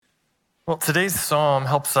Well, today's psalm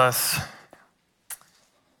helps us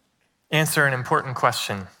answer an important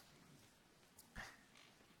question.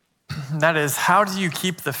 That is, how do you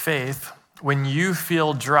keep the faith when you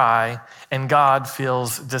feel dry and God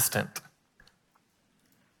feels distant?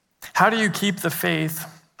 How do you keep the faith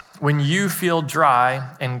when you feel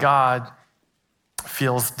dry and God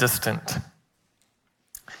feels distant?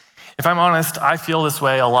 If I'm honest, I feel this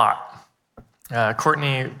way a lot.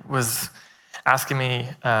 Courtney was asking me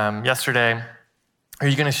yesterday, are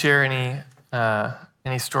you going to share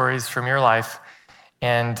any stories from your life?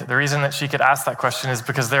 And the reason that she could ask that question is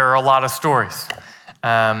because there are a lot of stories.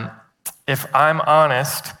 If I'm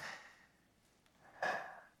honest,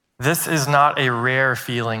 this is not a rare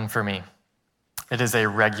feeling for me. It is a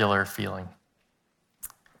regular feeling.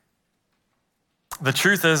 The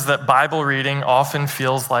truth is that Bible reading often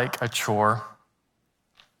feels like a chore,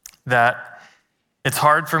 that it's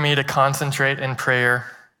hard for me to concentrate in prayer.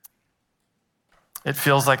 It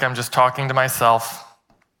feels like I'm just talking to myself.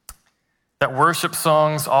 That worship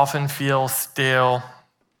songs often feel stale.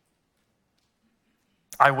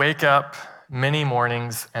 I wake up many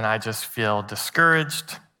mornings and I just feel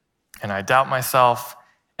discouraged and I doubt myself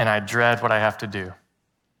and I dread what I have to do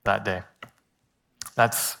that day.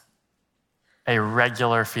 That's a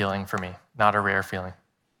regular feeling for me, not a rare feeling.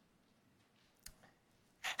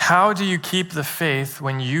 How do you keep the faith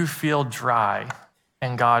when you feel dry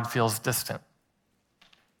and God feels distant?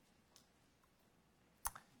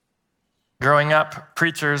 Growing up,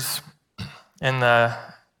 preachers in the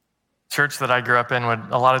church that I grew up in would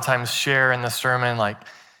a lot of times share in the sermon, like,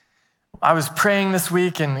 I was praying this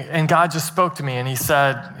week and God just spoke to me and he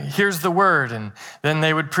said, here's the word. And then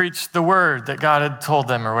they would preach the word that God had told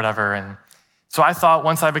them or whatever. And so I thought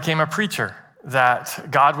once I became a preacher that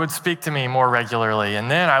God would speak to me more regularly.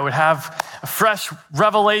 And then I would have a fresh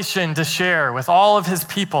revelation to share with all of his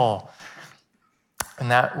people.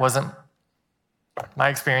 And that wasn't my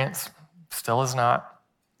experience. Still is not.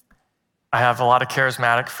 I have a lot of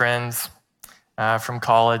charismatic friends from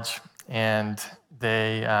college, and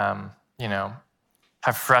they,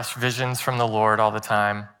 have fresh visions from the Lord all the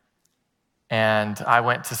time. And I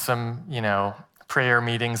went to some, prayer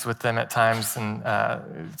meetings with them at times, and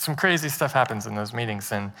some crazy stuff happens in those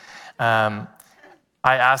meetings. And I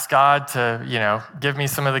asked God to, give me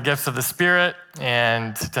some of the gifts of the Spirit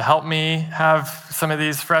and to help me have some of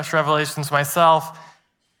these fresh revelations myself.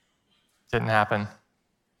 Didn't happen.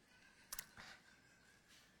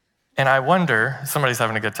 And I wonder, somebody's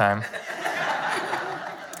having a good time.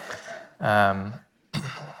 I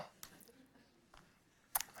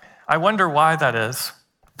wonder why that is.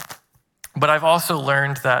 But I've also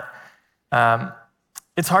learned that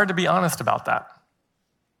it's hard to be honest about that.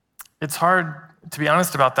 It's hard to be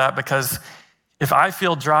honest about that because if I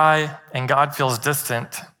feel dry and God feels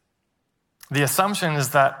distant, the assumption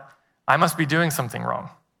is that I must be doing something wrong,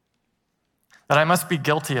 that I must be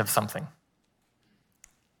guilty of something.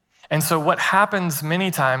 And so what happens many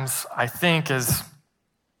times, I think, is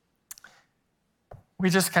we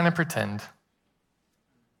just kind of pretend.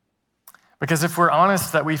 Because if we're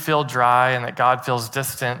honest that we feel dry and that God feels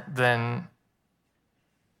distant, then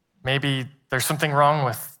maybe there's something wrong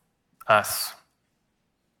with us.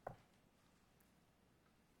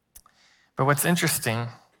 But what's interesting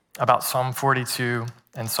about Psalm 42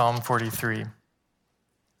 and Psalm 43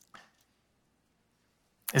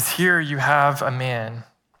 is here you have a man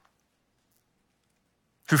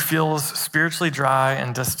who feels spiritually dry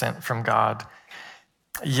and distant from God,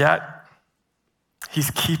 yet he's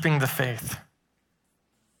keeping the faith.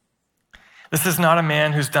 This is not a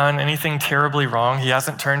man who's done anything terribly wrong. He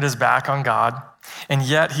hasn't turned his back on God, and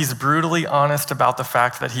yet he's brutally honest about the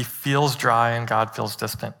fact that he feels dry and God feels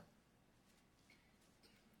distant.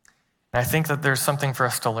 And I think that there's something for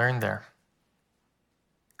us to learn there.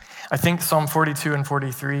 I think Psalm 42 and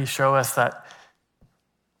 43 show us that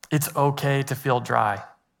it's okay to feel dry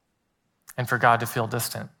and for God to feel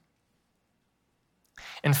distant.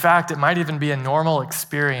 In fact, it might even be a normal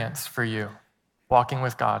experience for you walking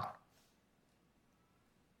with God.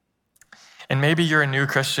 And maybe you're a new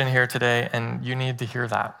Christian here today and you need to hear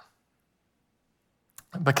that.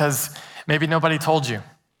 Because maybe nobody told you.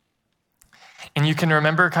 And you can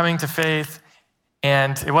remember coming to faith,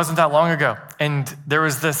 and it wasn't that long ago. And there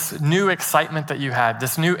was this new excitement that you had,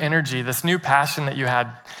 this new energy, this new passion that you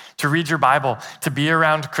had to read your Bible, to be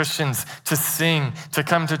around Christians, to sing, to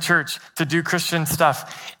come to church, to do Christian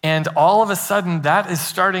stuff. And all of a sudden, that is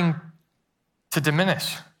starting to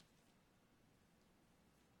diminish.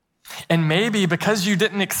 And maybe because you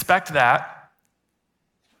didn't expect that,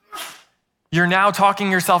 you're now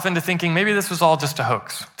talking yourself into thinking maybe this was all just a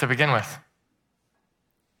hoax to begin with.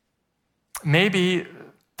 maybe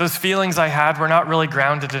those feelings I had were not really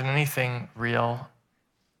grounded in anything real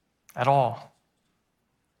at all.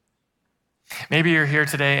 Maybe you're here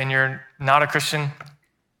today and you're not a Christian,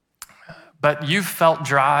 but you've felt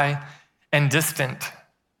dry and distant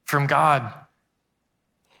from God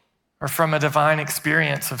or from a divine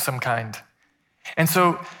experience of some kind. And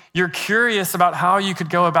so you're curious about how you could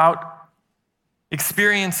go about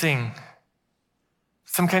experiencing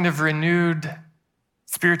some kind of renewed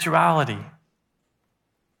spirituality.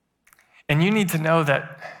 And you need to know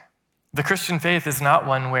that the Christian faith is not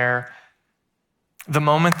one where the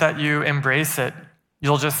moment that you embrace it,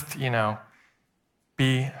 you'll just,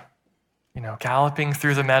 be, galloping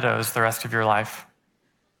through the meadows the rest of your life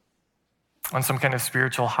on some kind of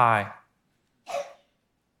spiritual high.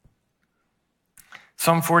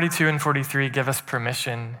 Psalm 42 and 43 give us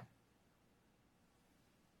permission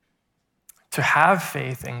to have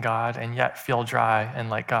faith in God and yet feel dry and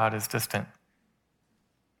like God is distant.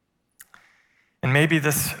 And maybe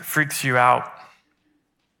this freaks you out.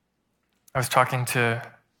 I was talking to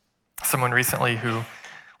someone recently who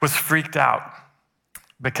was freaked out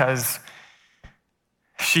because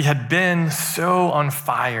she had been so on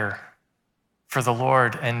fire for the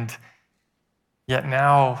Lord, and yet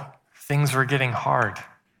now things were getting hard.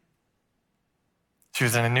 She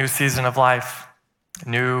was in a new season of life, a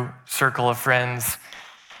new circle of friends,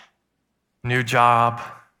 new job,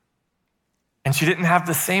 and she didn't have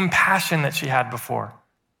the same passion that she had before.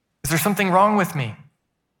 Is there something wrong with me?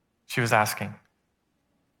 She was asking.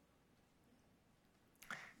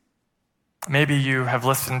 Maybe you have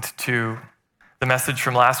listened to the message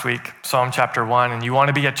from last week, Psalm chapter 1, and you want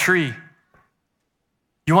to be a tree.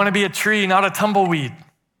 You want to be a tree, not a tumbleweed.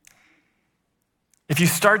 If you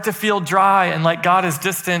start to feel dry and like God is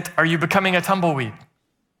distant, are you becoming a tumbleweed?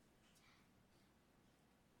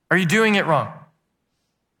 Are you doing it wrong?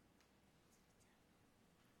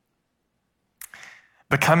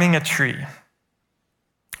 Becoming a tree,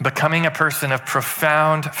 becoming a person of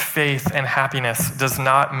profound faith and happiness does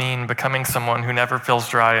not mean becoming someone who never feels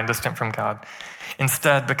dry and distant from God.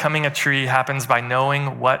 Instead, becoming a tree happens by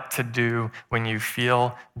knowing what to do when you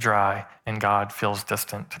feel dry and God feels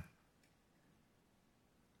distant.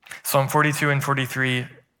 Psalm 42 and 43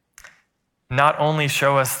 not only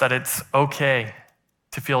show us that it's okay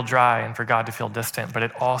to feel dry and for God to feel distant, but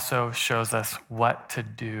it also shows us what to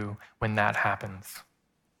do when that happens.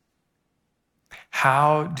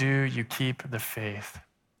 How do you keep the faith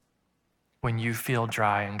when you feel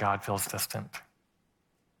dry and God feels distant?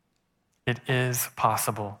 It is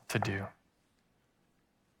possible to do.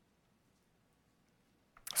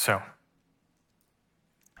 So,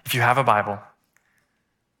 if you have a Bible,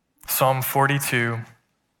 Psalm 42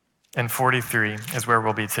 and 43 is where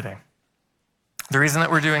we'll be today. The reason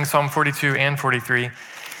that we're doing Psalm 42 and 43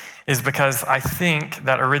 is because I think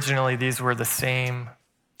that originally these were the same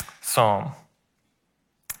psalm.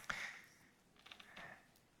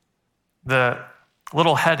 The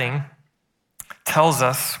little heading tells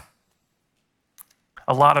us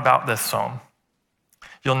a lot about this psalm.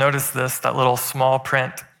 You'll notice that little small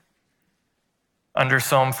print under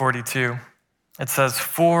Psalm 42. It says,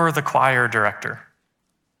 "For the choir director,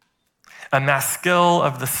 a maskil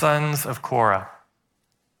of the sons of Korah."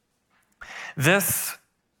 This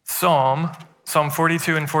psalm, Psalm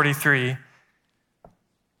 42 and 43,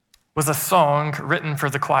 was a song written for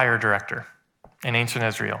the choir director in ancient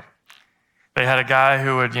Israel. They had a guy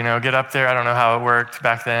who would, get up there. I don't know how it worked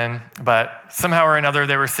back then, but somehow or another,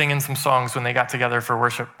 they were singing some songs when they got together for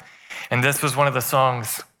worship. And this was one of the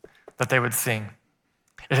songs that they would sing.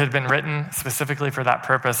 It had been written specifically for that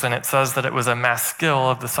purpose, and it says that it was a maskil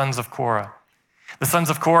of the sons of Korah. The sons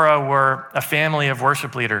of Korah were a family of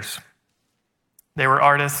worship leaders. They were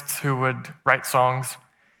artists who would write songs.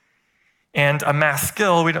 And a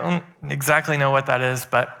maskil, we don't exactly know what that is,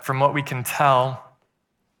 but from what we can tell,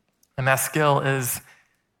 a maskil is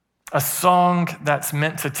a song that's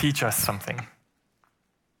meant to teach us something.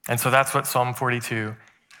 And so that's what Psalm 42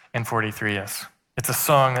 and 43 is. It's a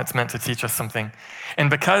song that's meant to teach us something. And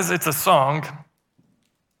because it's a song,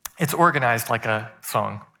 it's organized like a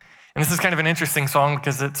song. And this is kind of an interesting song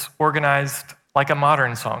because it's organized like a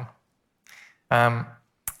modern song.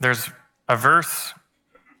 There's a verse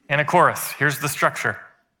and a chorus. Here's the structure.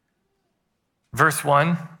 Verse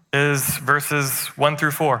 1 is verses 1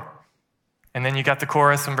 through 4. And then you got the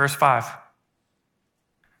chorus in verse 5.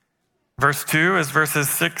 Verse 2 is verses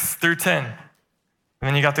 6 through 10. And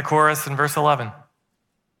then you got the chorus in verse 11.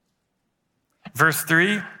 Verse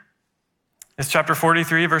 3 is chapter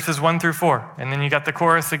 43, verses 1 through 4. And then you got the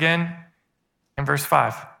chorus again in verse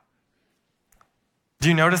 5. Do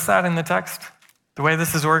you notice that in the text? The way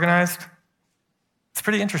this is organized? It's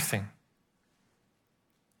pretty interesting.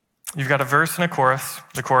 You've got a verse and a chorus.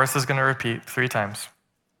 The chorus is going to repeat 3 times.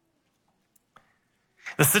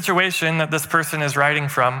 The situation that this person is writing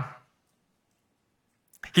from,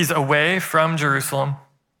 he's away from Jerusalem,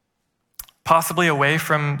 possibly away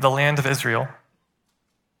from the land of Israel.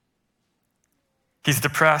 He's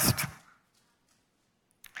depressed,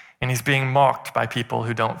 and he's being mocked by people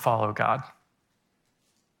who don't follow God.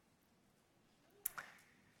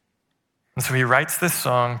 And so he writes this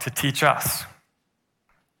song to teach us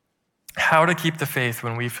how to keep the faith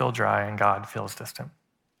when we feel dry and God feels distant.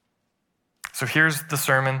 So here's the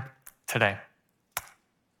sermon today.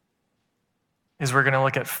 We're going to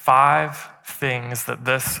look at 5 things that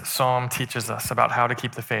this psalm teaches us about how to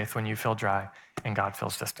keep the faith when you feel dry and God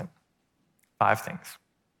feels distant. 5 things.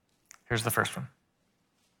 Here's the first one.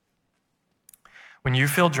 When you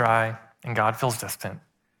feel dry and God feels distant,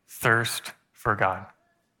 thirst for God.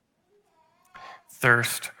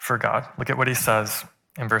 Thirst for God. Look at what he says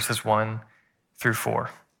in verses 1 through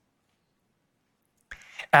 4.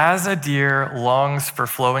 As a deer longs for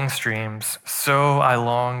flowing streams, so I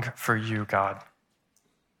long for you, God.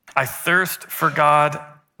 I thirst for God,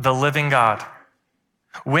 the living God.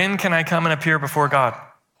 When can I come and appear before God?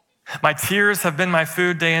 My tears have been my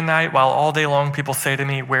food day and night, while all day long people say to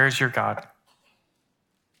me, where's your God?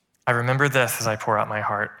 I remember this as I pour out my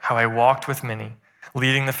heart, how I walked with many,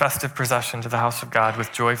 leading the festive procession to the house of God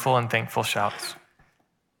with joyful and thankful shouts.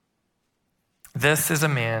 This is a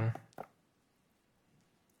man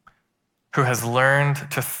who has learned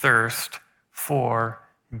to thirst for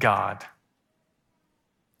God.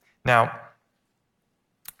 Now,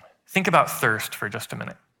 think about thirst for just a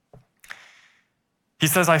minute. He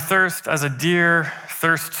says, I thirst as a deer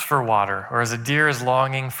thirsts for water, or as a deer is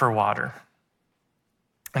longing for water.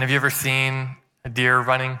 And have you ever seen a deer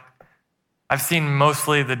running? I've seen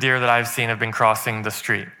mostly the deer that I've seen have been crossing the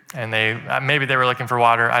street, and maybe they were looking for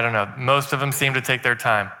water. I don't know. Most of them seem to take their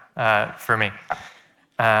time for me.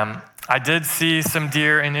 I did see some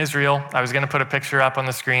deer in Israel. I was going to put a picture up on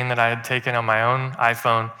the screen that I had taken on my own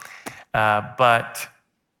iPhone, but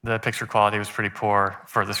the picture quality was pretty poor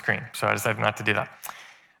for the screen, so I decided not to do that.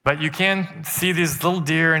 But you can see these little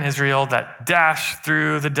deer in Israel that dash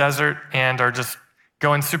through the desert and are just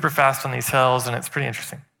going super fast on these hills, and it's pretty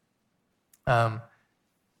interesting.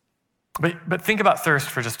 But think about thirst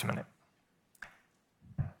for just a minute.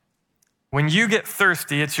 When you get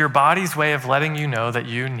thirsty, it's your body's way of letting you know that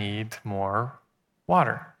you need more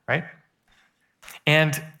water, right?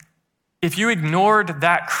 And if you ignored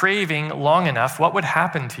that craving long enough, what would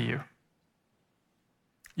happen to you?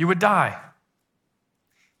 You would die.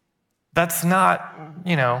 That's not,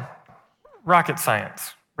 rocket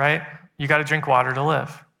science, right? You got to drink water to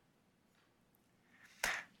live.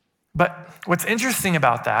 But what's interesting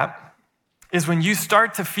about that is when you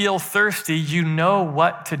start to feel thirsty, you know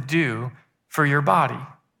what to do for your body.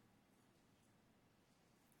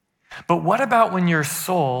 But what about when your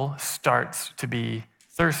soul starts to be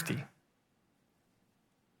thirsty?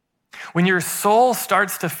 When your soul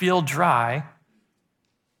starts to feel dry,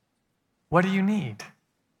 what do you need?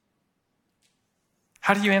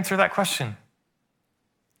 How do you answer that question?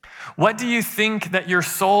 What do you think that your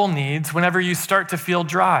soul needs whenever you start to feel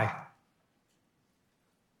dry?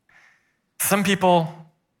 Some people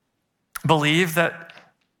believe that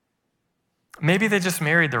maybe they just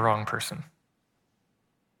married the wrong person.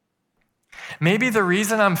 Maybe the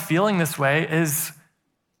reason I'm feeling this way is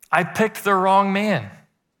I picked the wrong man.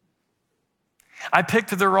 I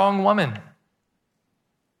picked the wrong woman.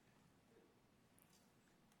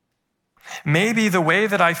 Maybe the way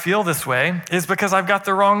that I feel this way is because I've got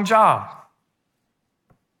the wrong job.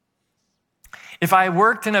 If I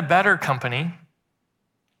worked in a better company,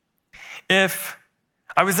 if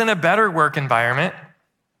I was in a better work environment,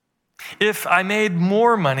 if I made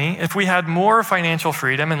more money, if we had more financial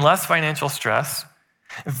freedom and less financial stress,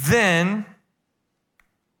 then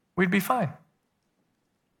we'd be fine.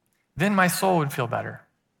 Then my soul would feel better.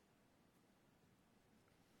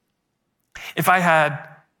 If I had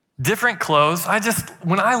different clothes,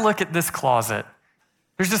 when I look at this closet,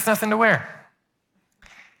 there's just nothing to wear.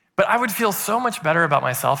 But I would feel so much better about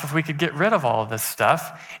myself if we could get rid of all of this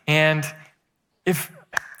stuff. And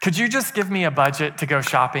could you just give me a budget to go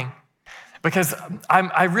shopping? Because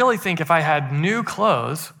I really think if I had new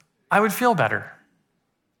clothes, I would feel better.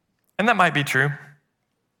 And that might be true.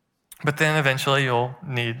 But then eventually you'll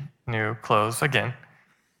need new clothes again.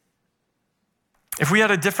 If we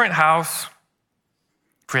had a different house,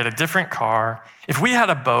 if we had a different car, if we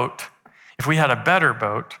had a boat, if we had a better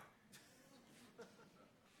boat,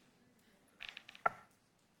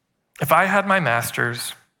 if I had my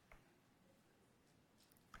master's,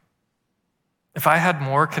 if I had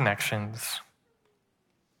more connections,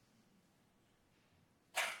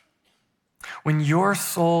 when your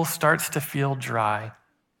soul starts to feel dry,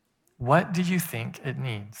 what do you think it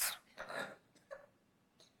needs?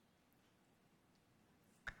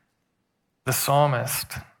 The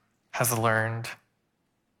psalmist has learned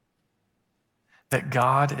that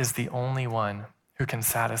God is the only one who can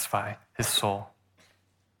satisfy his soul.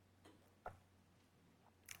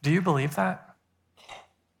 Do you believe that?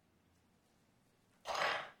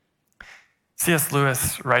 C.S.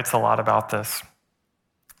 Lewis writes a lot about this,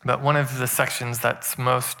 but one of the sections that's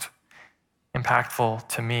most impactful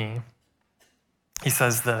to me, he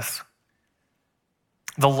says this: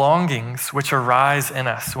 the longings which arise in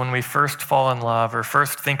us when we first fall in love or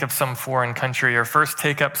first think of some foreign country or first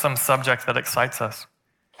take up some subject that excites us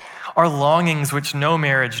are longings which no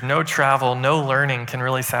marriage, no travel, no learning can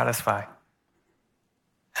really satisfy.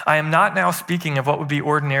 I am not now speaking of what would be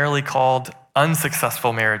ordinarily called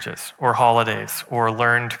unsuccessful marriages or holidays or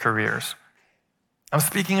learned careers. I'm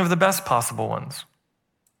speaking of the best possible ones.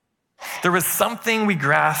 There was something we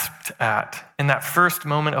grasped at in that first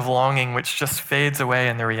moment of longing which just fades away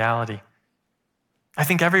in the reality. I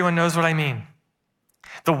think everyone knows what I mean.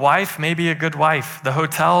 The wife may be a good wife. The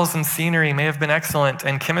hotels and scenery may have been excellent,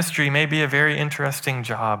 and chemistry may be a very interesting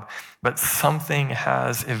job, but something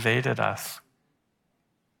has evaded us.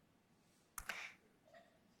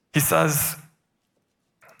 He says,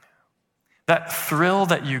 that thrill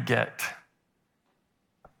that you get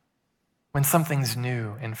when something's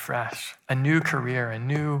new and fresh, a new career, a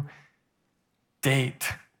new date,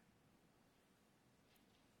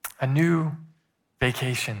 a new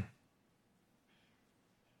vacation,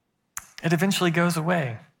 it eventually goes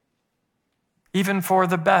away, even for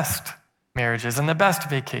the best marriages and the best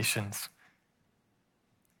vacations.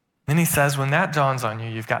 Then he says, when that dawns on you,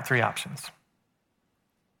 you've got three options.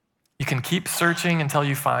 You can keep searching until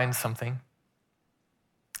you find something.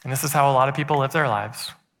 And this is how a lot of people live their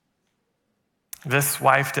lives. This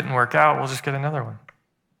wife didn't work out, we'll just get another one.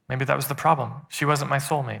 Maybe that was the problem. She wasn't my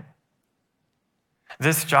soulmate.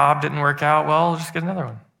 This job didn't work out, well, we'll just get another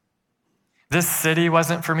one. This city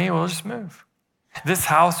wasn't for me, we'll just move. This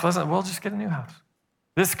house wasn't, we'll just get a new house.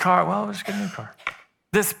 This car, well, we'll just get a new car.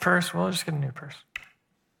 This purse, we'll just get a new purse.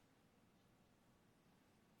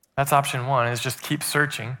 That's option one, is just keep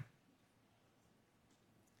searching.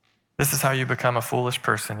 This is how you become a foolish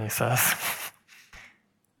person, he says.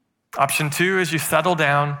 Option two is you settle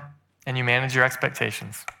down and you manage your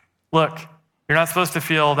expectations. Look, you're not supposed to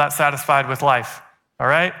feel that satisfied with life, all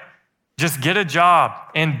right? Just get a job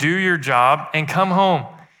and do your job and come home.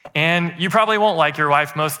 And you probably won't like your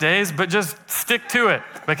wife most days, but just stick to it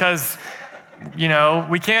because,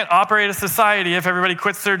 we can't operate a society if everybody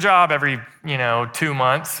quits their job every, 2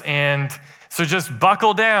 months. And so just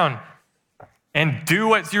buckle down and do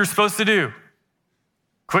what you're supposed to do.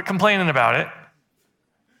 Quit complaining about it.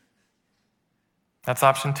 That's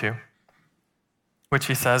option two, which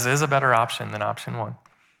he says is a better option than option one.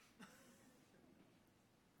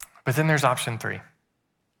 But then there's option three.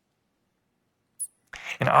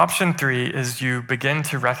 And option three is you begin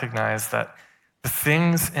to recognize that the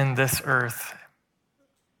things in this earth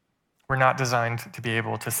were not designed to be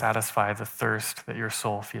able to satisfy the thirst that your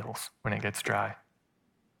soul feels when it gets dry.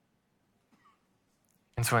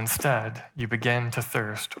 And so instead, you begin to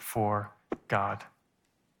thirst for God.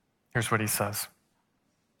 Here's what he says.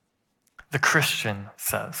 The Christian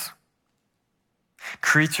says,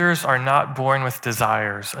 creatures are not born with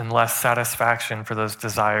desires unless satisfaction for those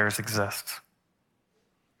desires exists.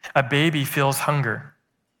 A baby feels hunger.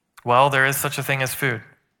 Well, there is such a thing as food.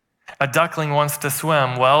 A duckling wants to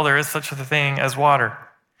swim. Well, there is such a thing as water.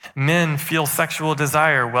 Men feel sexual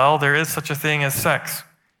desire. Well, there is such a thing as sex.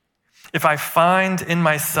 If I find in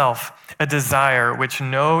myself a desire which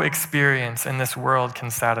no experience in this world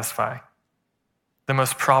can satisfy, the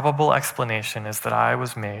most probable explanation is that I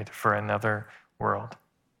was made for another world.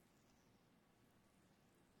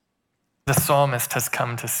 The psalmist has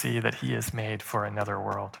come to see that he is made for another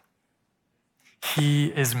world. He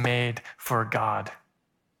is made for God.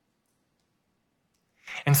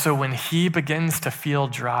 And so when he begins to feel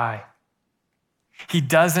dry, he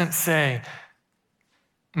doesn't say,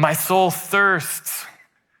 my soul thirsts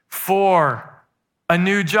for a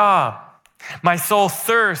new job. My soul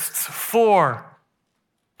thirsts for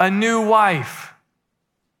a new wife.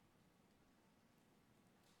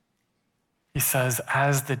 He says,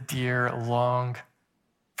 as the deer long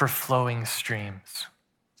for flowing streams,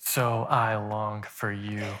 so I long for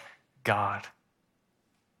you, God.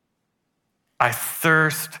 I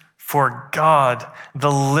thirst for God,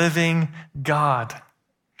 the living God.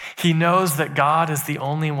 He knows that God is the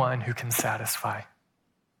only one who can satisfy.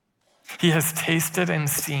 He has tasted and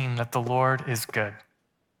seen that the Lord is good.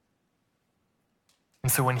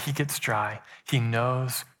 And so when he gets dry, he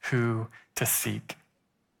knows who to seek.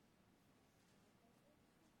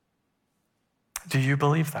 Do you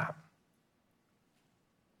believe that?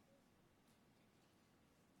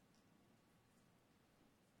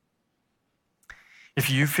 If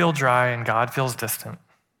you feel dry and God feels distant,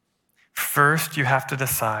 first you have to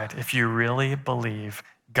decide if you really believe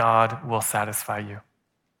God will satisfy you.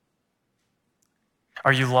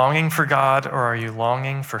 Are you longing for God or are you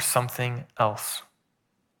longing for something else?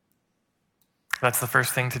 That's the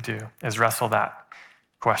first thing to do, is wrestle that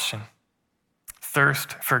question.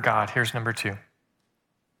 Thirst for God. Here's number 2.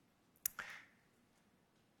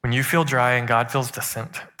 When you feel dry and God feels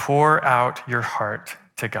distant, pour out your heart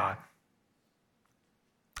to God.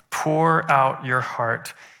 Pour out your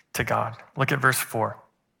heart to God. Look at verse 4.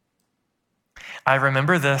 I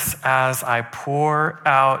remember this as I pour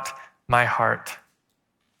out my heart.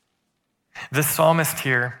 This psalmist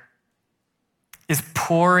here is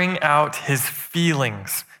pouring out his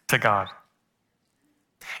feelings to God.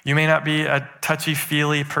 You may not be a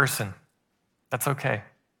touchy-feely person. That's okay.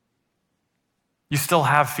 You still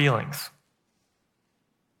have feelings.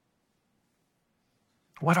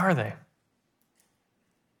 What are they?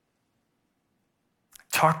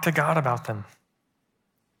 Talk to God about them.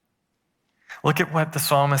 Look at what the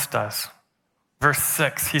psalmist does. Verse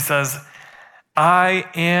 6, he says, I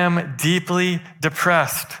am deeply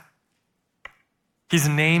depressed. He's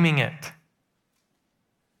naming it.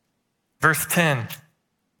 Verse 10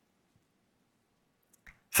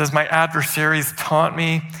 says, my adversaries taunt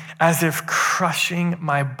me as if crushing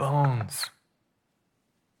my bones.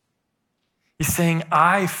 He's saying,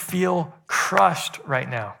 I feel crushed right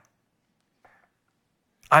now.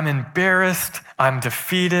 I'm embarrassed, I'm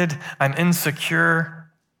defeated, I'm insecure.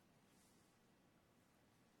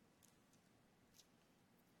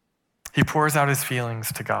 He pours out his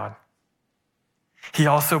feelings to God. He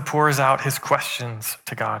also pours out his questions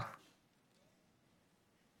to God.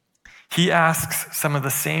 He asks some of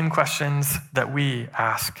the same questions that we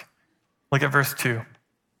ask. Look at verse 2.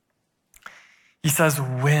 He says,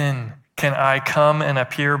 when can I come and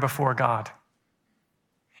appear before God?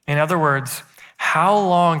 In other words, how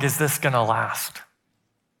long is this going to last? Have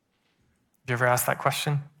you ever asked that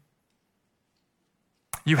question?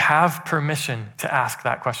 You have permission to ask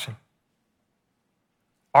that question.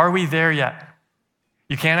 Are we there yet?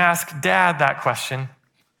 You can't ask Dad that question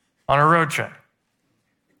on a road trip,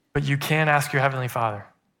 but you can ask your Heavenly Father.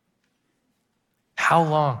 How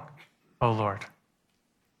long, O Lord?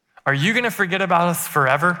 Are you going to forget about us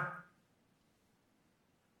forever?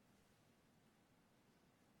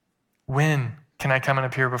 When can I come and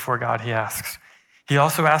appear before God, he asks. He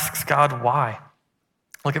also asks God why.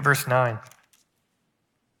 Look at verse 9.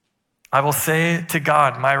 I will say to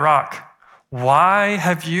God, my rock, why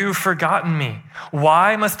have you forgotten me?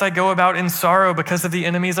 Why must I go about in sorrow because of the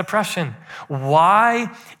enemy's oppression?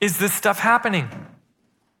 Why is this stuff happening?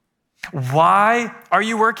 Why are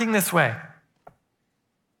you working this way?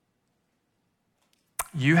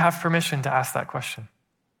 You have permission to ask that question.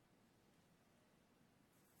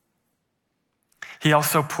 He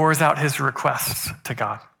also pours out his requests to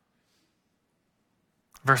God.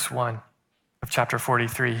 Verse 1 of chapter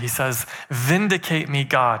 43, he says, vindicate me,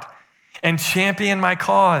 God, and champion my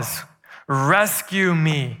cause. Rescue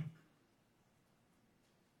me.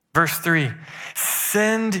 Verse 3,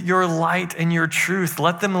 send your light and your truth.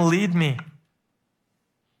 Let them lead me.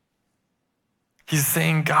 He's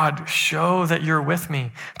saying, God, show that you're with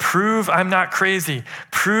me. Prove I'm not crazy.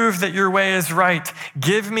 Prove that your way is right.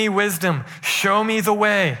 Give me wisdom. Show me the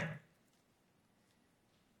way.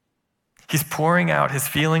 He's pouring out his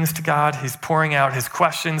feelings to God. He's pouring out his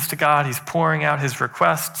questions to God. He's pouring out his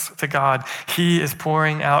requests to God. He is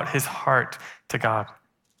pouring out his heart to God.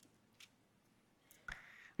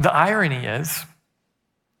 The irony is,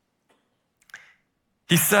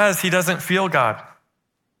 he says he doesn't feel God.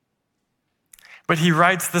 But he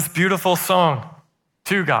writes this beautiful song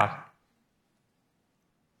to God.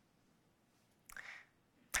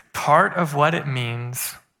 Part of what it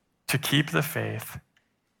means to keep the faith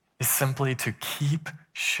is simply to keep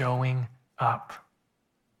showing up.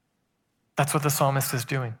 That's what the psalmist is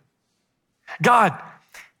doing. God,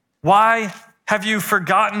 why have you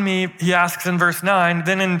forgotten me? He asks in verse 9.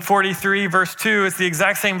 Then in 43, verse 2, it's the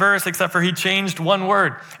exact same verse, except for he changed one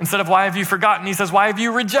word. Instead of why have you forgotten, he says, why have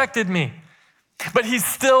you rejected me? But he's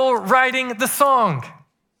still writing the song.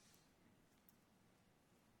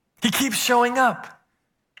 He keeps showing up.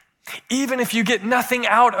 Even if you get nothing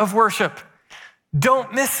out of worship,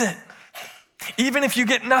 don't miss it. Even if you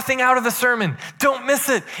get nothing out of the sermon, don't miss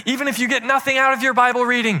it. Even if you get nothing out of your Bible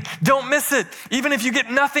reading, don't miss it. Even if you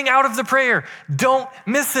get nothing out of the prayer, don't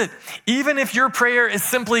miss it. Even if your prayer is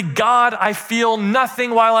simply, God, I feel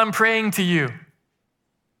nothing while I'm praying to you,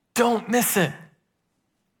 don't miss it.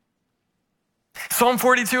 Psalm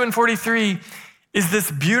 42 and 43 is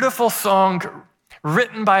this beautiful song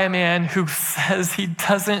written by a man who says he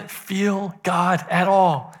doesn't feel God at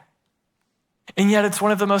all. And yet it's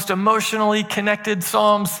one of the most emotionally connected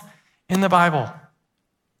Psalms in the Bible.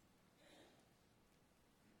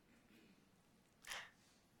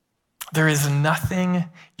 There is nothing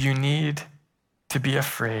you need to be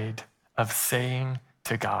afraid of saying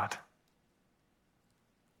to God.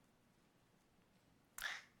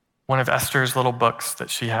 One of Esther's little books that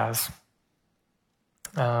she has.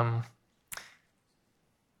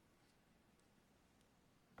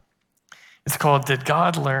 It's called Did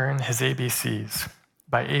God Learn His ABCs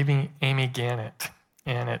by Amy Gannett.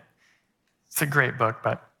 And it's a great book,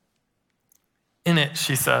 but in it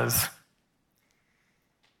she says,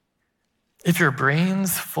 if your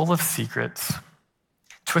brain's full of secrets,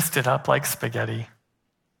 twisted up like spaghetti,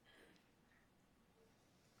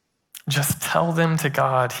 just tell them to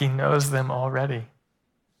God. He knows them already.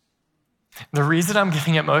 The reason I'm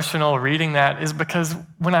getting emotional reading that is because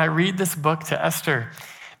when I read this book to Esther,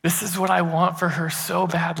 this is what I want for her so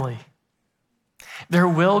badly. There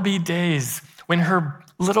will be days when her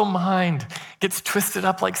little mind gets twisted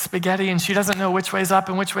up like spaghetti and she doesn't know which way's up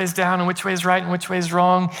and which way's down and which way's right and which way's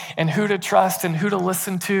wrong and who to trust and who to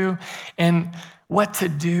listen to and what to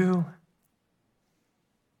do.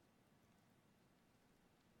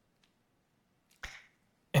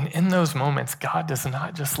 And in those moments, God does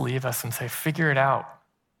not just leave us and say, figure it out.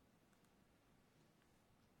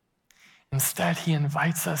 Instead, he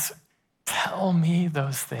invites us, tell me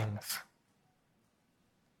those things.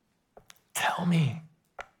 Tell me.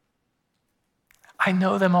 I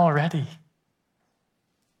know them already.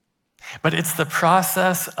 But it's the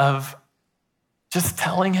process of just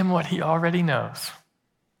telling him what he already knows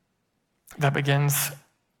that begins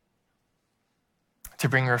to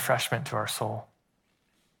bring refreshment to our soul.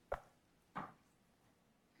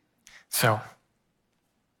 So,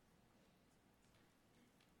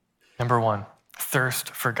 number one, thirst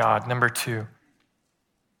for God. Number two,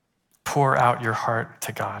 pour out your heart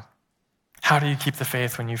to God. How do you keep the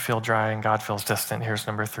faith when you feel dry and God feels distant? Here's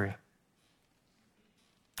number three.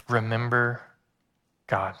 Remember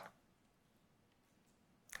God.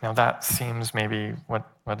 Now that seems maybe, what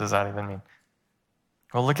does that even mean?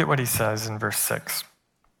 Well, look at what he says in verse 6.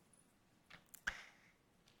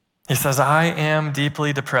 He says, I am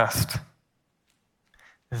deeply depressed.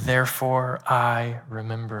 Therefore, I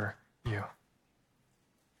remember you.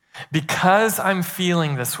 Because I'm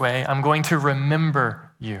feeling this way, I'm going to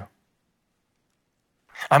remember you.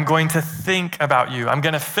 I'm going to think about you. I'm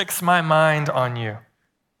going to fix my mind on you.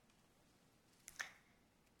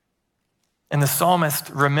 And the psalmist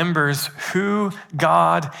remembers who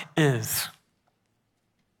God is.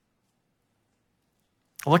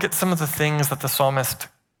 Look at some of the things that the psalmist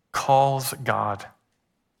calls God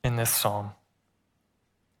in this psalm.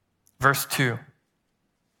 Verse 2,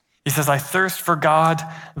 he says, I thirst for God,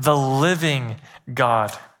 the living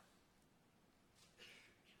God.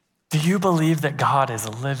 Do you believe that God is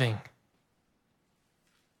living?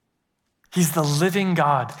 He's the living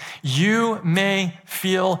God. You may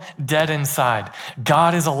feel dead inside.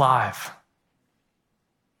 God is alive.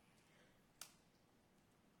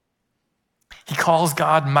 He calls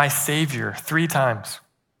God my Savior 3 times.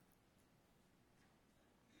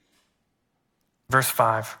 Verse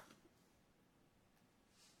 5.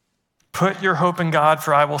 Put your hope in God,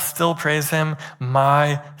 for I will still praise him,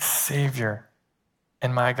 my Savior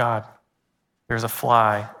and my God. There's a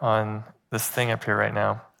fly on this thing up here right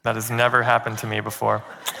now. That has never happened to me before.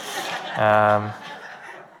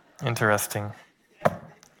 Interesting.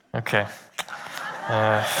 Okay.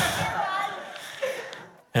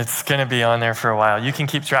 It's going to be on there for a while. You can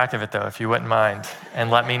keep track of it, though, if you wouldn't mind,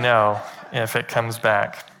 and let me know if it comes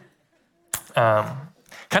back. Kind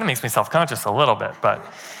of makes me self-conscious a little bit, but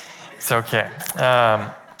it's okay.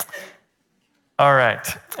 All right.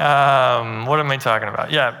 What am I talking about?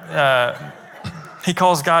 He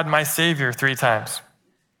calls God my Savior 3 times.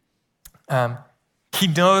 He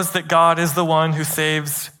knows that God is the one who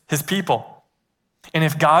saves his people. And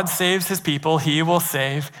if God saves his people, he will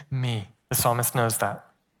save me. The psalmist knows that.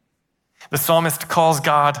 The psalmist calls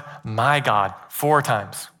God my God 4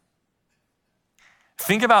 times.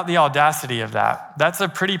 Think about the audacity of that. That's a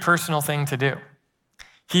pretty personal thing to do.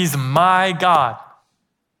 He's my God.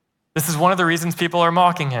 This is one of the reasons people are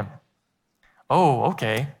mocking him. Oh,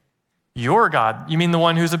 okay. Your God. You mean the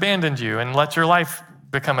one who's abandoned you and let your life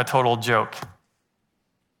become a total joke.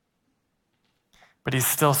 But he's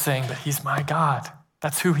still saying, but he's my God.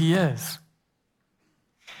 That's who he is.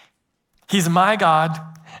 He's my God,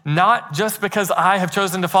 not just because I have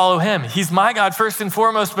chosen to follow him. He's my God first and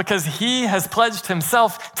foremost because he has pledged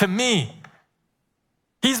himself to me.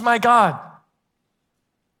 He's my God.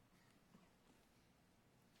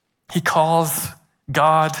 He calls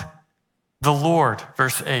God the Lord,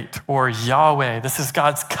 verse 8, or Yahweh. This is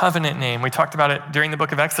God's covenant name. We talked about it during the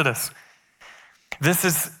book of Exodus. This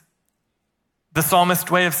is the psalmist's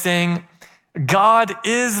way of saying, God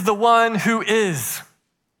is the one who is.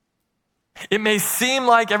 It may seem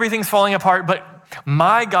like everything's falling apart, but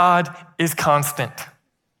my God is constant.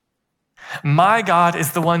 My God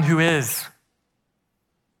is the one who is.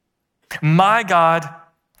 My God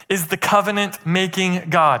is the covenant-making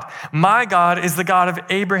God. My God is the God of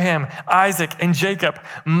Abraham, Isaac, and Jacob.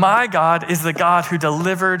 My God is the God who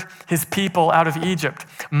delivered his people out of Egypt.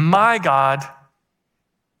 My God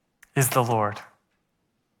is the Lord.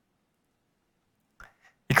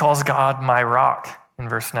 He calls God my rock in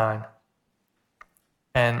verse 9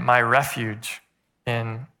 and my refuge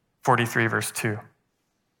in 43 verse 2.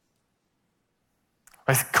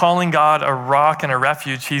 By calling God a rock and a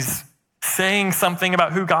refuge, he's saying something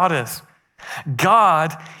about who God is.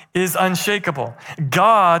 God is unshakable.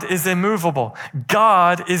 God is immovable.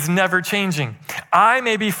 God is never changing. I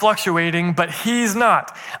may be fluctuating, but he's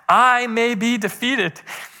not. I may be defeated,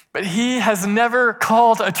 but he has never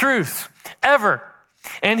called a truce, ever,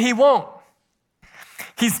 and he won't.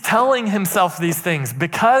 He's telling himself these things.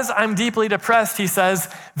 Because I'm deeply depressed, he says,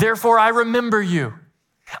 therefore I remember you.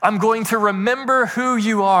 I'm going to remember who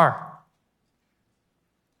you are.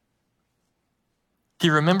 He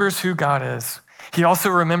remembers who God is. He also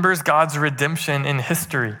remembers God's redemption in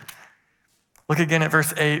history. Look again at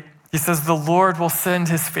verse 8. He says, the Lord will send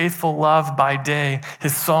his faithful love by day.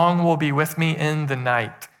 His song will be with me in the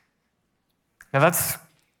night. Now that's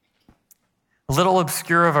a little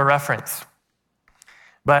obscure of a reference,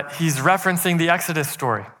 but he's referencing the Exodus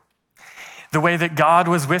story. The way that God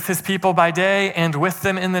was with his people by day and with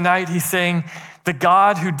them in the night. He's saying, the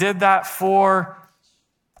God who did that for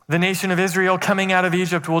the nation of Israel coming out of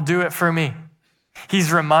Egypt will do it for me.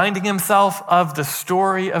 He's reminding himself of the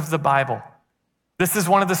story of the Bible. This is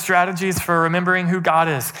one of the strategies for remembering who God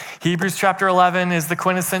is. Hebrews chapter 11 is the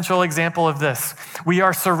quintessential example of this. We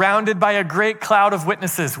are surrounded by a great cloud of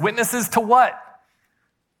witnesses. Witnesses to what?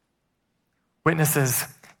 Witnesses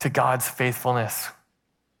to God's faithfulness.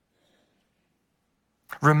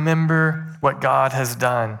 Remember what God has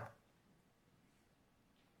done.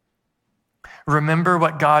 Remember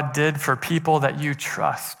what God did for people that you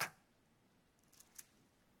trust.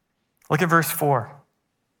 Look at verse 4.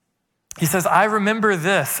 He says, I remember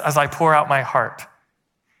this as I pour out my heart,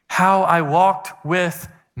 how I walked with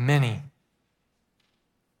many.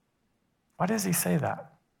 Why does he say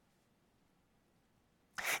that?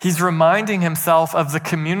 He's reminding himself of the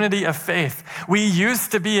community of faith. We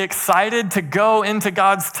used to be excited to go into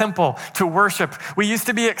God's temple to worship. We used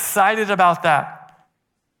to be excited about that.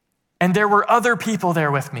 And there were other people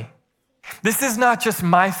there with me. This is not just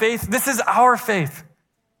my faith. This is our faith.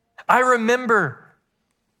 I remember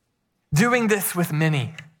doing this with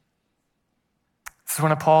many. This is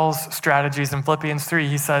one of Paul's strategies in Philippians 3.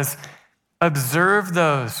 He says, observe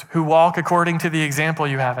those who walk according to the example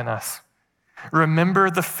you have in us. Remember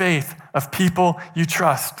the faith of people you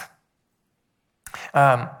trust.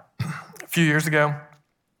 A few years ago,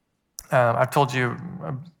 I've told you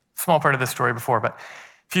a small part of this story before, but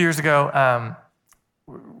a few years ago,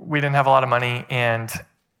 we didn't have a lot of money, and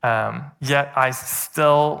yet I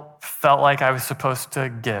still felt like I was supposed to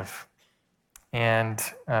give and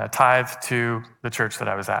tithe to the church that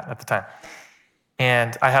I was at the time.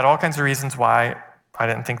 And I had all kinds of reasons why I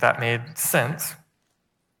didn't think that made sense.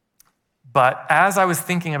 But as I was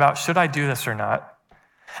thinking about, should I do this or not,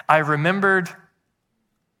 I remembered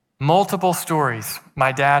multiple stories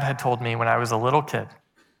my dad had told me when I was a little kid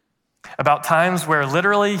about times where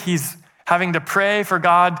literally he's having to pray for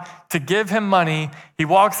God to give him money. He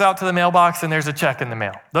walks out to the mailbox and there's a check in the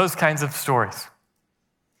mail. Those kinds of stories.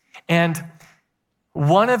 And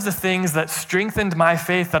one of the things that strengthened my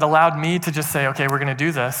faith that allowed me to just say, okay, we're going to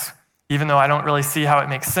do this, even though I don't really see how it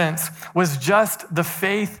makes sense, was just the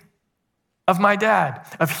faith of my dad,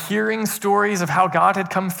 of hearing stories of how God had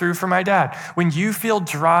come through for my dad. When you feel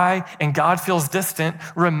dry and God feels distant,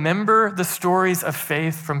 remember the stories of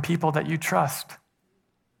faith from people that you trust.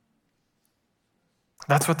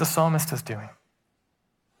 That's what the psalmist is doing.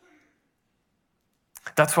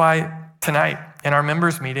 That's why tonight in our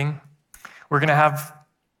members meeting, we're going to have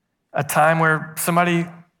a time where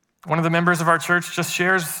one of the members of our church just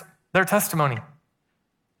shares their testimony.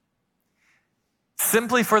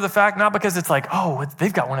 Simply for the fact, not because it's like, oh,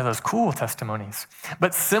 they've got one of those cool testimonies,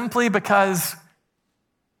 but simply because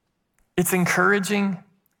it's encouraging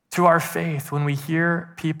to our faith when we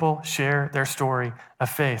hear people share their story of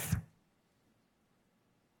faith.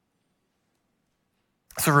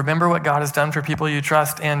 So remember what God has done for people you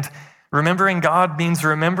trust, and remembering God means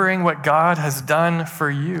remembering what God has done for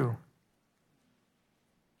you.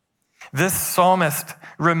 This psalmist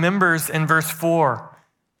remembers in verse 4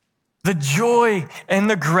 the joy and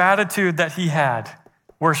the gratitude that he had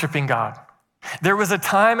worshiping God. There was a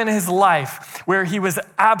time in his life where he was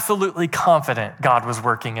absolutely confident God was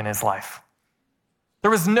working in his life. There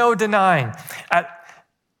was no denying at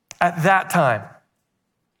that time.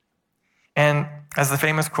 And as the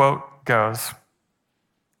famous quote goes,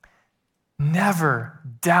 never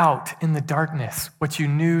doubt in the darkness what you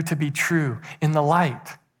knew to be true in the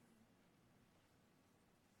light.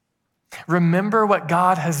 Remember what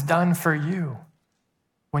God has done for you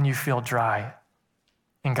when you feel dry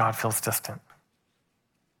and God feels distant.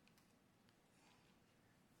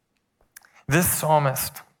 This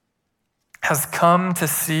psalmist has come to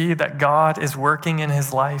see that God is working in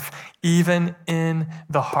his life, even in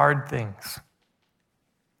the hard things.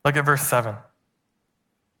 Look at verse 7.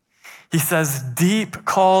 He says, deep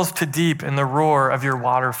calls to deep in the roar of your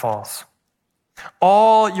waterfalls.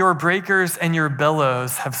 All your breakers and your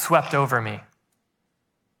billows have swept over me.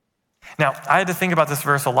 Now, I had to think about this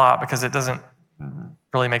verse a lot because it doesn't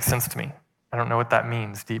really make sense to me. I don't know what that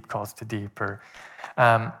means, deep calls to deep.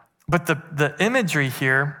 But the imagery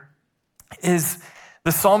here is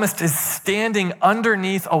the psalmist is standing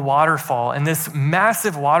underneath a waterfall, and this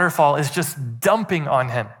massive waterfall is just dumping on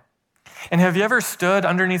him. And have you ever stood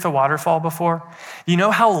underneath a waterfall before? You know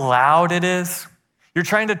how loud it is? You're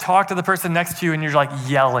trying to talk to the person next to you, and you're like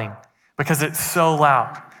yelling because it's so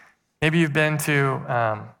loud. Maybe you've been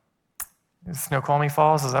to Snoqualmie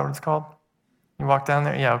Falls, is that what it's called? You walk down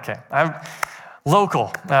there? Yeah, okay. I'm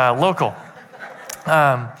local.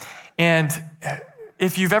 And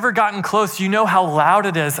if you've ever gotten close, you know how loud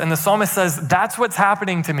it is. And the psalmist says, that's what's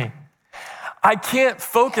happening to me. I can't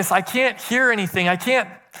focus. I can't hear anything. I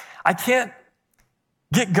can't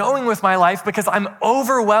get going with my life because I'm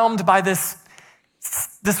overwhelmed by this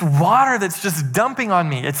water that's just dumping on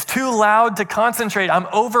me. It's too loud to concentrate. I'm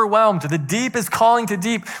overwhelmed. The deep is calling to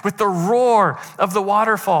deep with the roar of the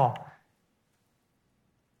waterfall.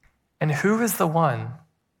 And who is the one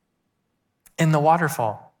in the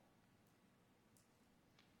waterfall?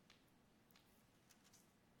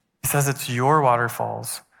 He says it's your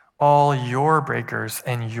waterfalls. All your breakers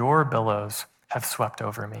and your billows have swept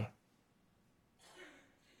over me.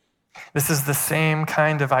 This is the same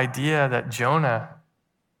kind of idea that Jonah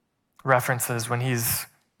references when he's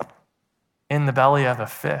in the belly of a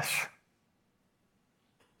fish.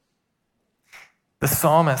 The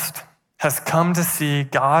psalmist has come to see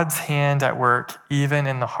God's hand at work even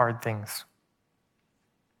in the hard things.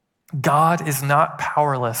 God is not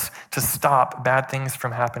powerless to stop bad things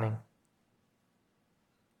from happening.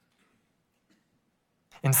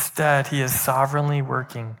 Instead, he is sovereignly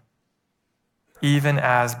working even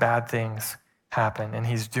as bad things happen, and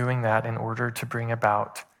he's doing that in order to bring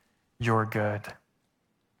about your good.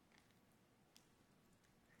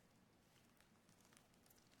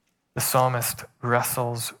 The psalmist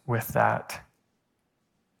wrestles with that.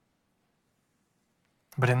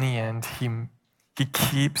 But in the end, he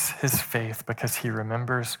keeps his faith because he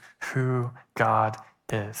remembers who God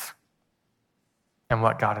is and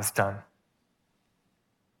what God has done.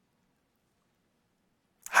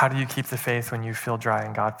 How do you keep the faith when you feel dry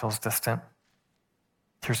and God feels distant?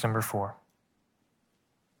 Here's number 4.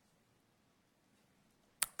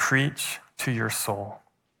 Preach to your soul.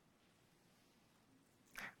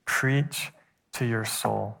 Preach to your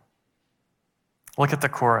soul. Look at the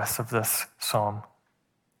chorus of this psalm.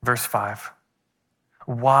 Verse 5.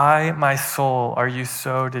 Why, my soul, are you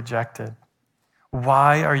so dejected?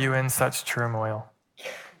 Why are you in such turmoil?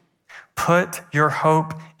 Put your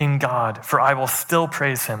hope in God, for I will still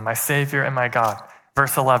praise him, my Savior and my God.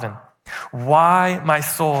 Verse 11. Why, my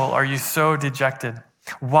soul, are you so dejected?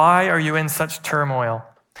 Why are you in such turmoil?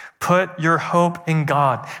 Put your hope in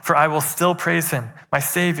God, for I will still praise him, my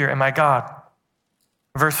Savior and my God.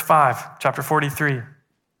 Verse 5, chapter 43.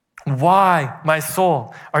 Why, my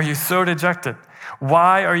soul, are you so dejected?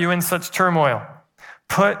 Why are you in such turmoil?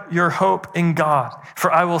 Put your hope in God,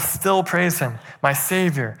 for I will still praise him, my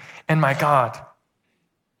Savior and my God.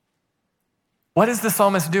 What is the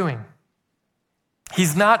psalmist doing?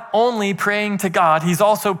 He's not only praying to God, he's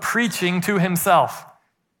also preaching to himself.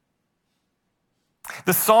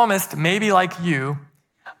 The psalmist, maybe like you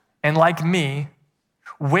and like me,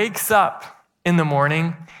 wakes up in the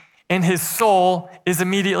morning and his soul is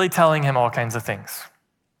immediately telling him all kinds of things.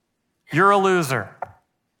 You're a loser.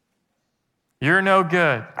 You're no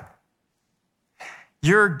good.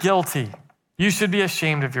 You're guilty. You should be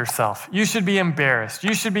ashamed of yourself. You should be embarrassed.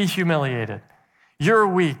 You should be humiliated. You're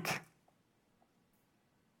weak.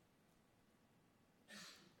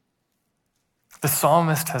 The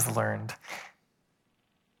psalmist has learned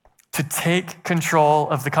to take control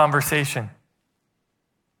of the conversation.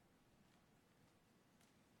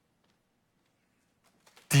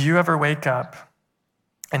 Do you ever wake up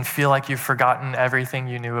and feel like you've forgotten everything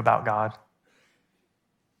you knew about God?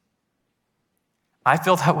 I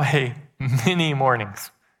feel that way many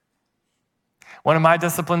mornings. One of my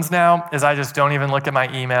disciplines now is I just don't even look at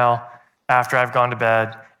my email after I've gone to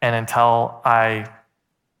bed and until I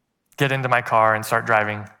get into my car and start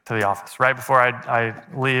driving to the office. Right before I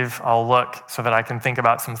leave, I'll look so that I can think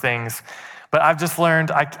about some things. But I've just learned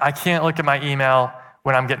I can't look at my email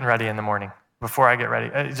when I'm getting ready in the morning, before I get ready.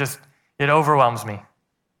 It overwhelms me.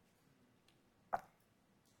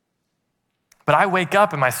 But I wake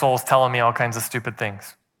up and my soul's telling me all kinds of stupid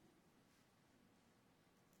things.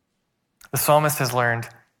 The psalmist has learned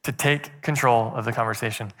to take control of the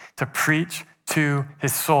conversation, to preach to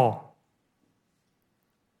his soul.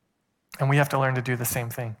 And we have to learn to do the same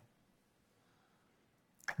thing.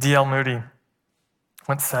 D.L. Moody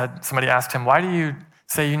once said, somebody asked him, why do you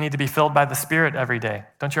say you need to be filled by the Spirit every day?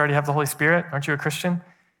 Don't you already have the Holy Spirit? Aren't you a Christian?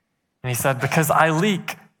 And he said, because I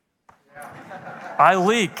leak. I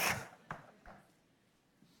leak.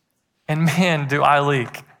 And man, do I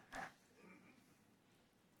leak.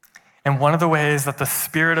 And one of the ways that the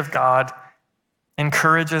Spirit of God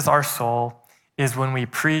encourages our soul is when we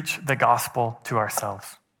preach the gospel to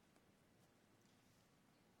ourselves.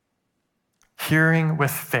 Hearing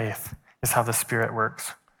with faith is how the Spirit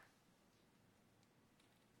works.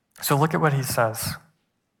 So look at what he says.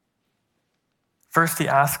 First, he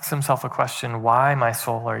asks himself a question, why, my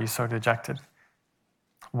soul, are you so dejected?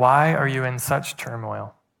 Why are you in such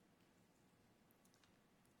turmoil?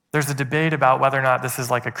 There's a debate about whether or not this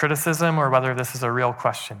is like a criticism or whether this is a real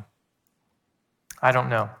question. I don't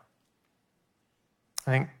know.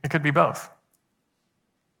 I think it could be both.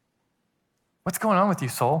 What's going on with you,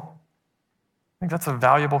 soul? I think that's a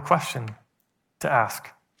valuable question to ask.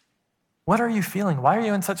 What are you feeling? Why are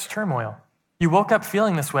you in such turmoil? You woke up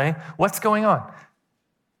feeling this way. What's going on?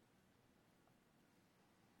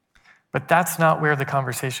 But that's not where the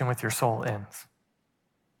conversation with your soul ends.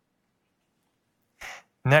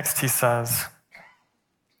 Next, he says,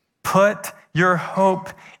 put your hope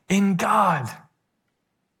in God.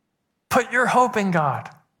 Put your hope in God.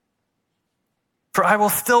 For I will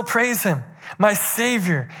still praise him, my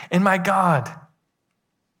Savior and my God.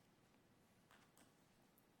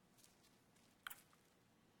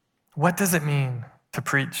 What does it mean to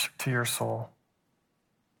preach to your soul?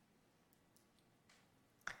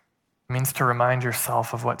 It means to remind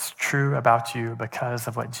yourself of what's true about you because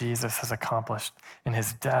of what Jesus has accomplished in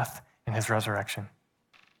his death and his resurrection.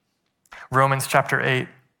 Romans chapter 8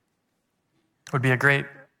 would be a great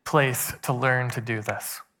place to learn to do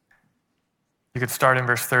this. You could start in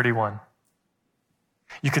verse 31.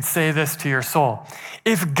 You could say this to your soul.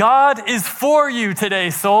 If God is for you today,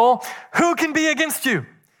 soul, who can be against you?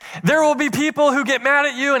 There will be people who get mad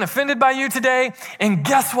at you and offended by you today, and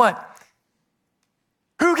guess what?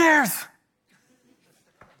 Who cares?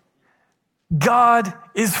 God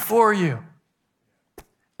is for you.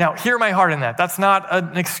 Now, hear my heart in that. That's not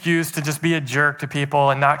an excuse to just be a jerk to people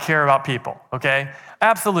and not care about people, okay?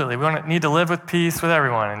 Absolutely. We need to live with peace with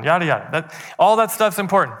everyone and yada, yada. All that stuff's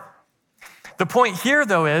important. The point here,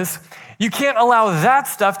 though, is you can't allow that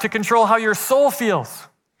stuff to control how your soul feels.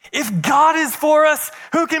 If God is for us,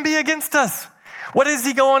 who can be against us? What does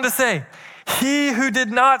he go on to say? He who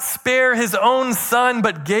did not spare his own son,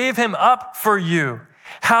 but gave him up for you,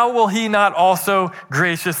 how will he not also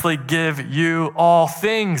graciously give you all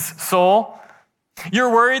things, soul?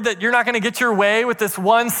 You're worried that you're not going to get your way with this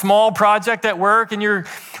one small project at work, and you're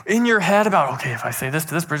in your head about, okay, if I say this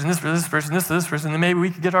to this person, this to this person, this to this person, then maybe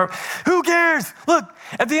we could get our... Who cares? Look,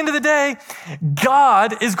 at the end of the day,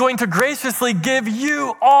 God is going to graciously give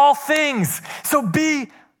you all things. So be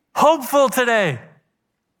hopeful today.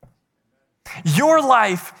 Your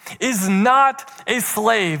life is not a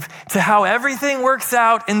slave to how everything works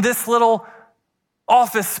out in this little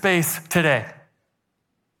office space today.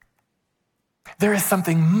 There is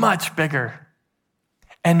something much bigger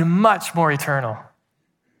and much more eternal.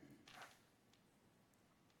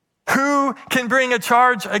 Who can bring a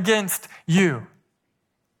charge against you?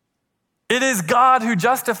 It is God who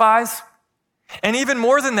justifies. And even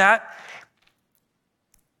more than that,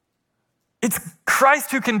 it's Christ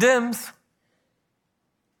who condemns.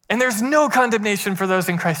 And there's no condemnation for those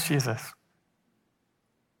in Christ Jesus.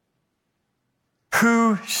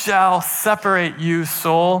 Who shall separate you,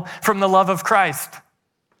 soul, from the love of Christ?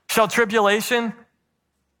 Shall tribulation,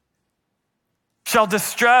 shall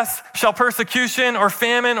distress, shall persecution or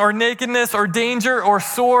famine or nakedness or danger or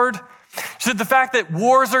sword? Should the fact that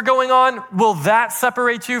wars are going on, will that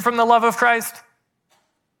separate you from the love of Christ?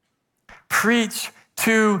 Preach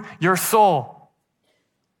to your soul.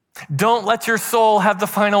 Don't let your soul have the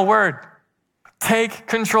final word. Take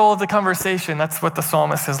control of the conversation. That's what the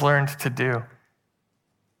psalmist has learned to do.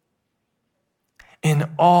 In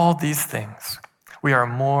all these things, we are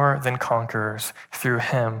more than conquerors through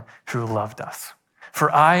him who loved us.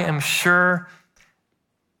 For I am sure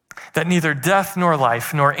that neither death nor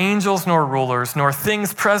life, nor angels nor rulers, nor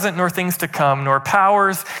things present nor things to come, nor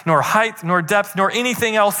powers, nor height, nor depth, nor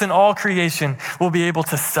anything else in all creation will be able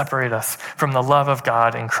to separate us from the love of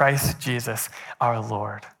God in Christ Jesus our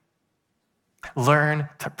Lord. Learn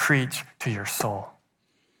to preach to your soul.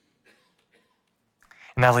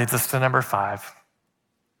 And that leads us to number 5.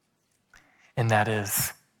 And that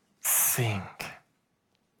is sing.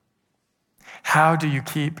 How do you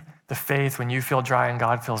keep the faith when you feel dry and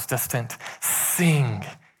God feels distant? Sing.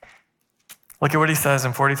 Look at what he says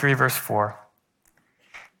in 43 verse 4.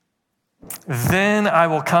 Then I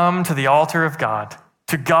will come to the altar of God,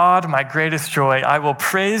 to God my greatest joy. I will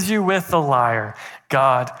praise you with the lyre,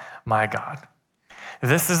 God, my God.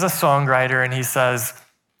 This is a songwriter, and he says,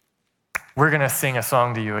 we're going to sing a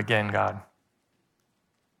song to you again, God.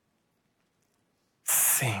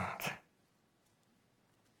 Sing.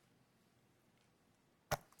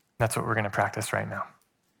 That's what we're going to practice right now.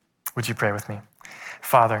 Would you pray with me?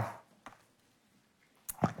 Father,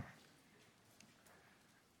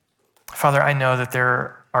 I know that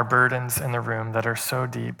there are burdens in the room that are so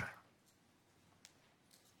deep.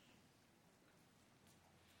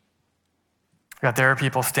 God, there are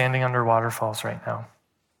people standing under waterfalls right now.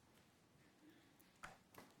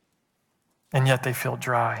 And yet they feel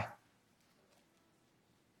dry.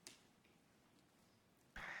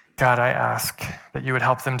 God, I ask that you would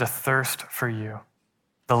help them to thirst for you,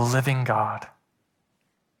 the living God.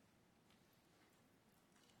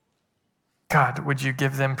 God, would you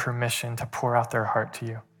give them permission to pour out their heart to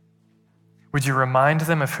you? Would you remind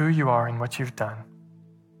them of who you are and what you've done?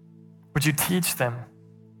 Would you teach them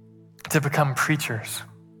to become preachers?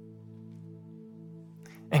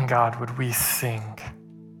 And God, would we sing?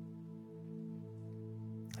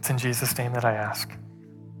 It's in Jesus' name that I ask.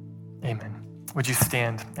 Amen. Would you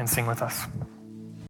stand and sing with us?